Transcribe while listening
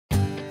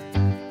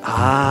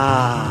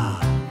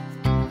Ah.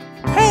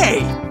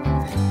 Hey!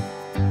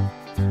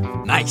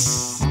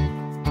 Nice.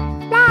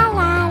 La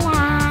la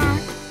la.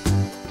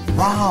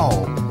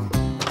 Wow.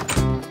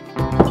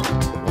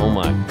 Oh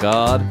my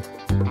God.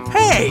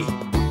 Hey!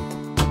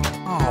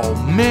 Oh,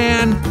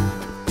 man.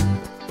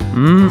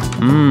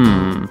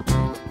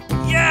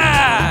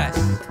 Yes!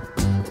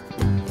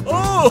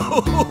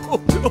 Oh,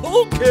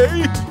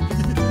 okay.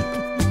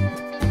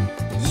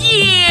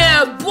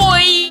 Yeah,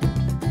 boy!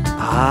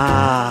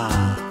 Ah.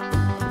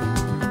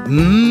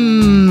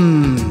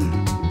 Mmm.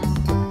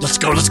 Let's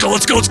go, let's go,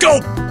 let's go, let's go!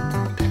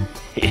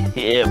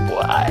 Yeah,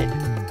 boy.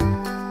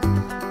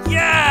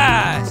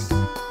 Yes!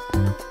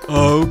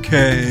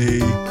 Okay.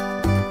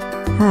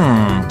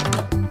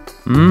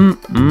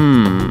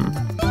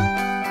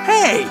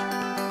 Hey!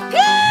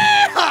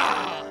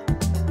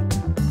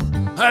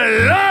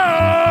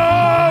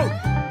 Hello!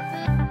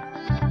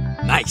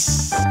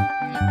 Nice.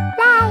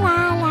 La la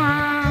la.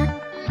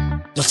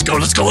 Let's go,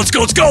 let's go, let's go,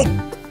 let's go!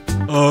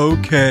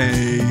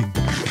 Okay.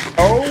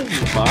 Oh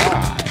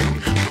my.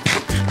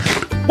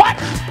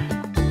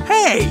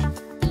 Hey!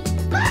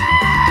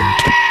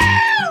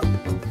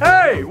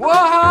 Hey, what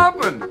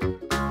happened?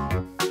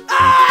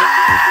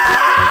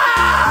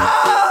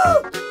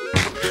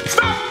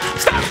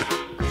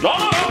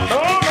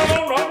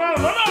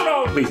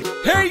 No, please.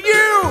 Hey,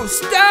 you!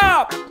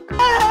 Stop!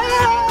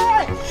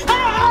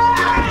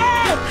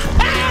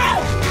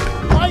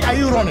 Why are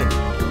you running?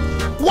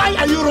 Why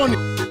are you running?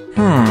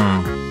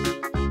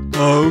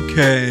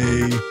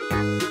 Okay.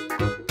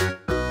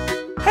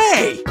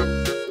 Hey!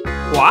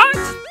 What?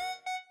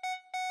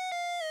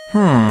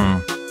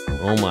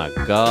 Oh my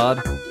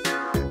God.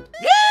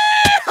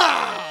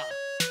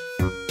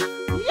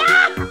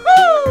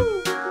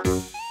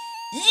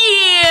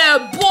 Yeah,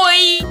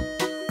 boy!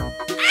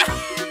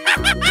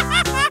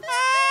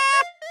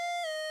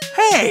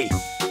 Hey!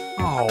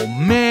 Oh,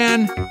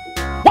 man.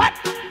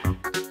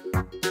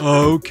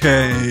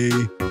 Okay.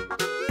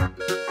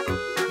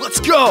 Let's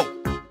go!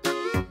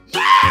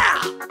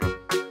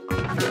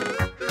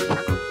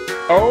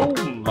 Oh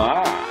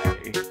my.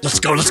 Let's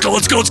go, let's go,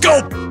 let's go, let's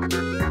go!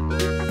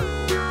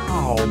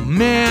 Oh,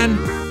 man.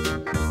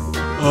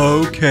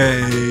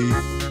 Okay.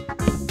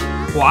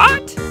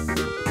 What?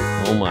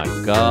 Oh my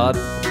God.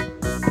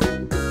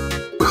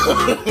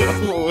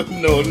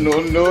 No, no,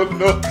 no,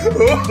 no.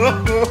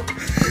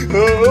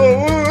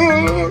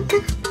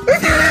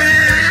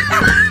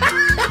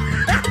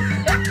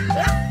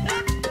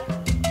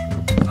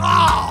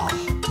 Oh!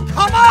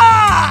 Come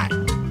on!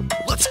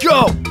 Let's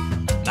go!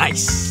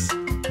 Nice.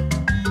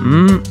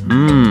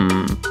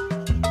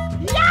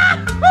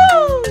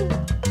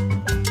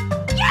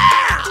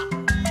 Yeah!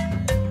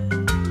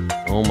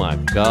 Oh my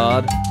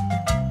God.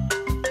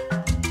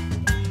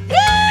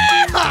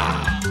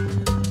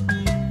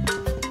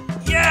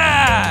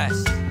 Yes!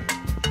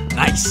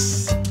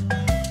 Nice.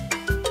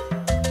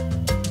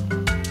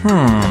 La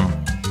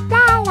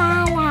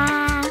la la.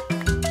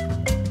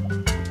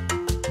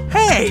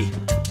 Hey!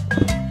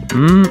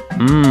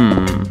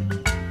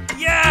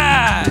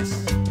 Yes!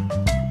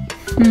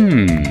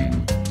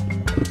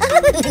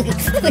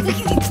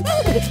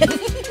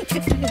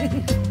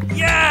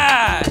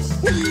 Yes!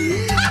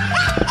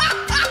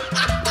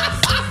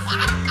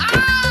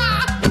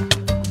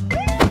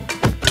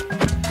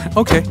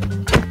 Okay.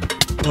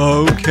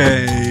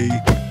 Okay.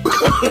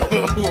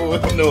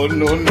 No,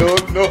 no, no,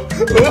 no.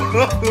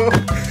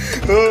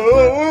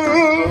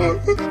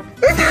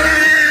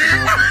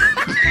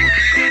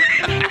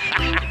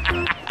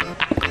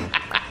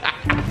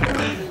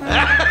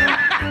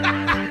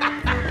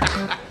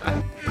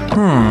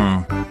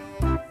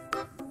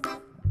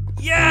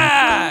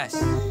 Yes!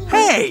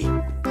 Hey!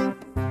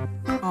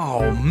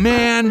 Oh,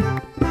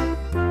 man.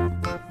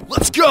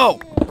 Let's go!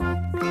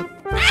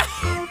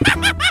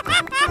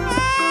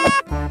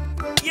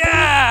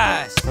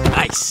 Yes!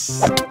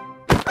 Nice.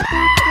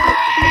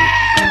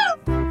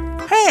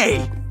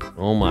 Hey!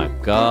 Oh my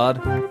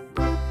God.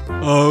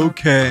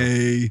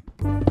 Okay.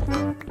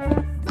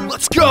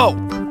 Let's go!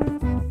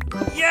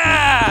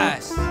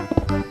 Yes!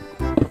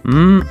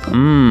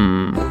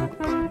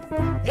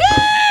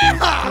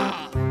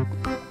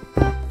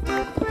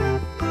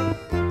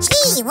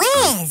 Gee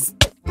whiz.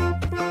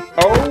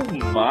 Oh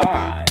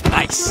my.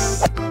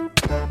 Nice.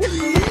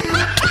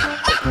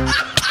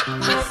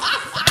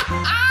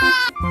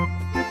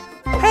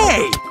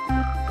 Hey!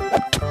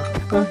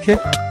 Okay.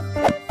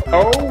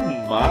 Oh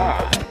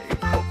my.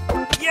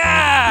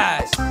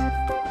 Yes!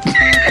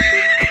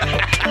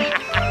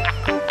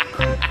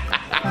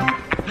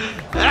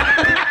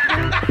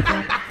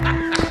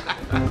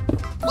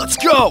 Let's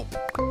go!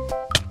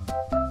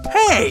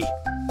 Hey!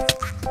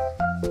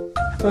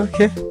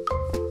 Okay.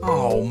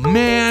 Oh,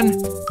 man.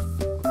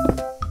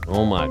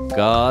 Oh my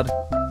God.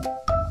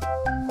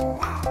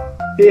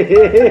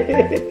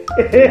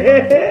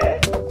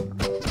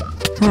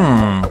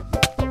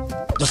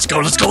 Let's go,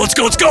 let's go, let's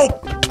go, let's go!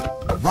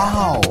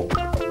 Wow.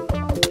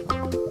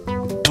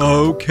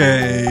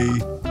 Okay.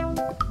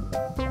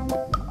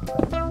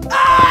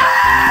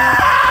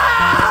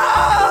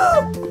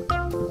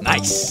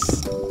 Nice.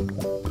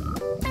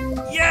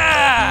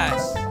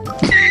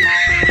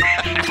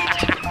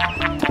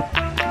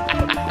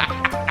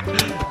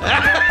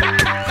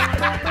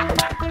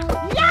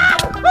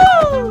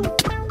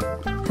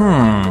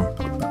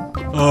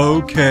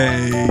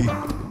 Okay.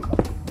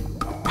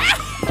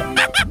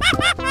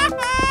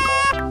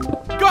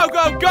 Go,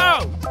 go,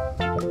 go!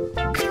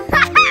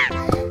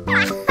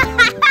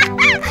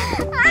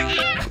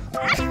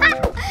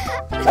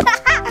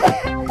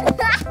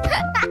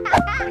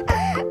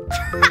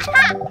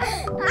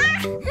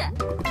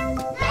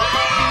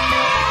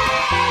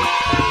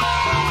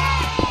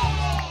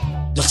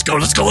 Let's go,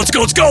 let's go, let's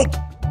go, let's go!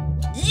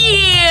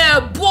 Yeah,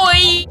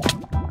 boy!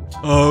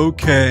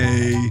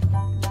 Okay.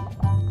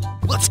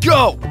 Let's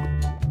go!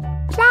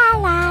 La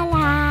la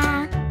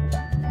la.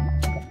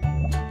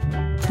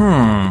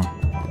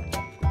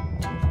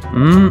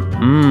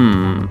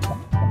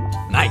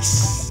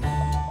 Nice.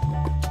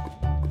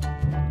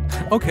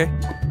 Okay.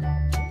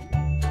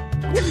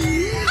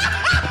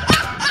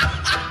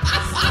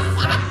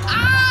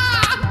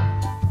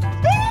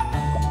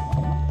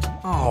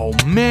 Oh,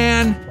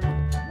 man.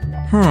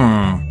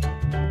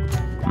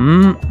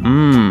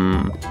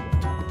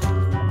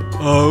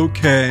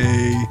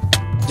 Okay.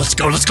 Let's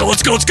go, let's go,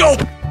 let's go, let's go!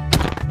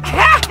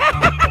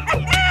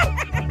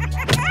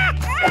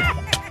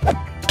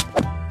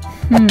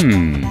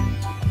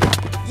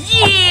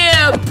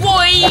 Yeah,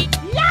 boy!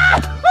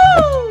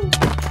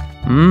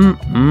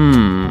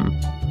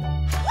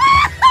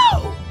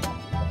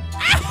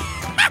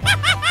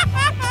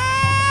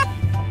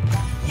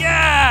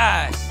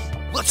 Yes!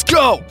 Let's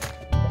go!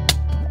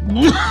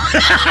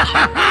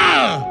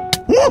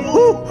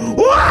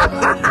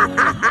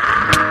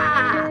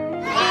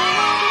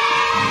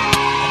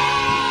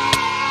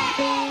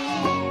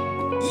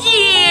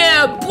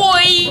 Yeah,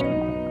 boy!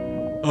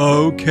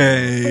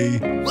 Okay.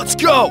 Let's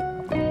go!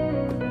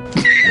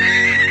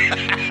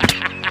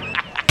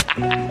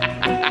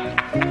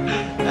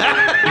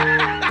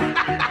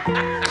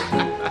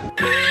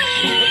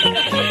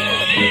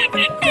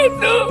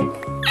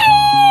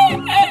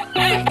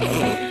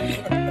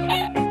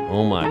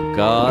 Oh my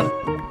God.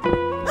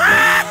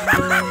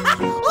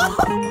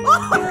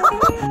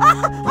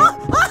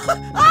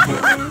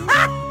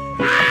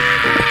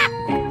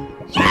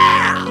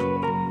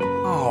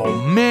 Oh,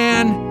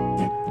 man.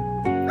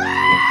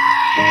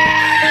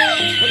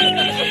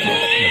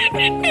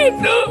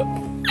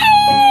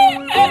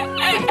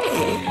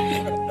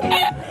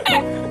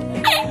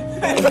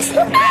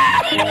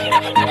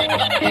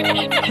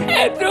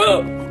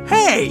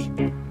 Hey!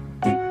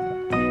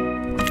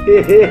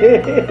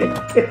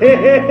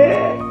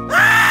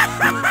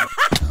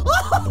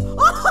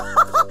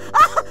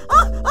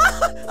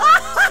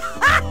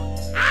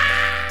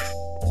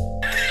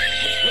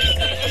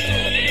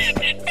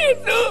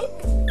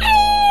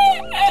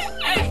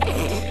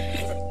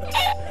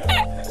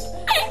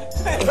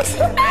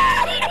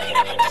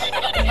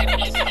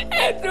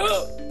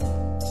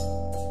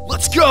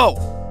 Let's go!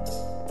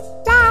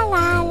 La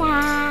la la.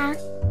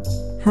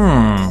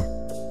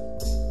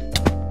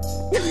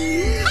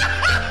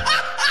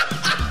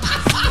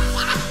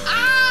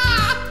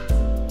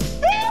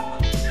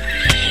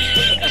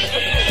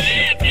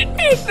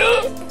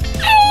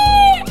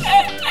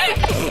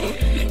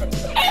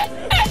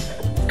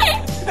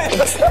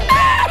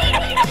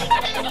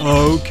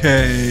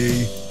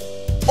 Okay.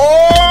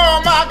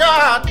 Oh my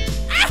God!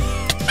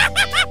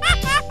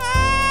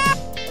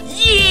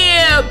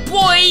 Yeah,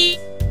 boy!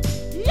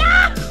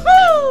 Yes!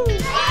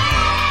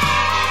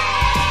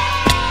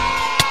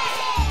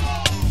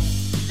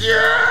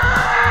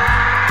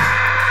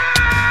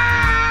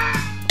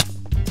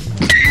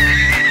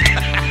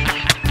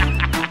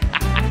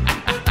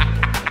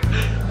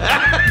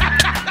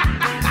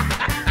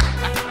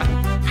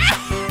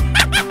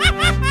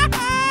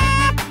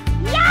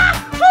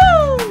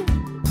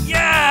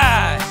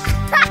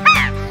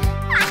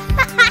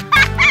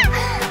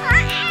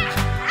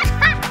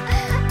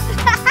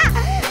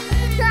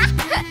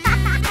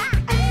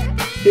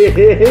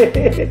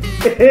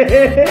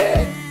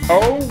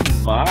 Oh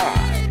my.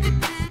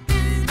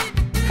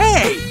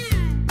 Hey!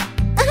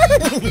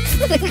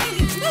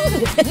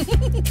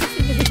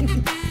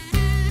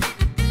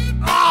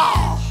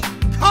 Oh,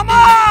 come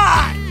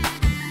on!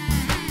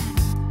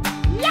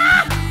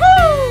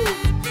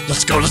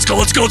 Let's go, let's go,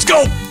 let's go, let's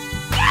go!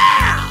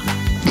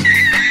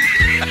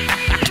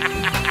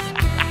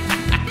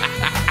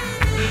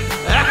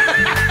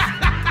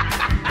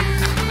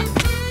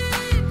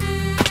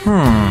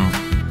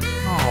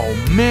 Oh,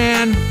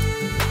 man.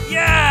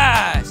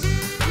 Yes!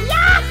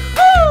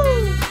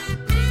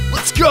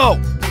 Let's go!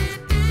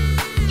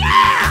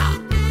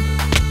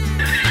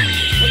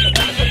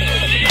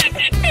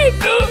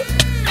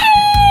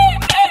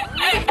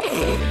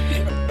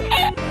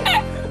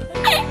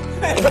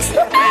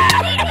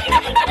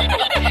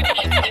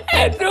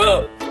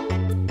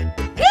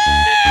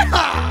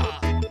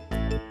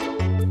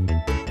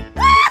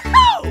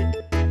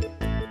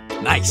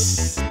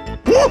 Nice!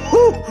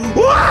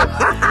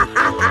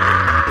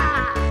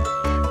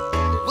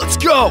 Let's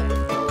go!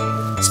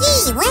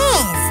 Gee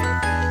whiz.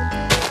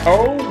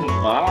 Oh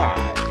my.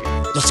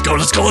 Let's go,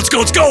 let's go, let's go,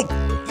 let's go!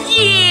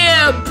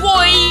 Yeah,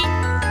 boy!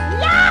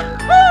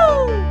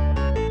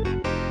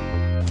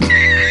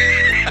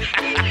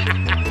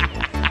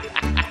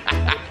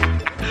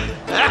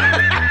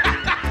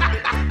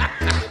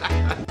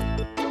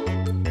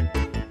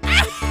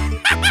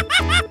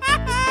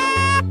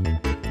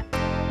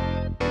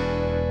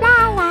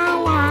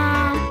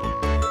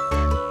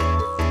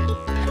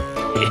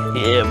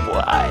 Yeah,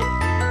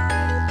 boy.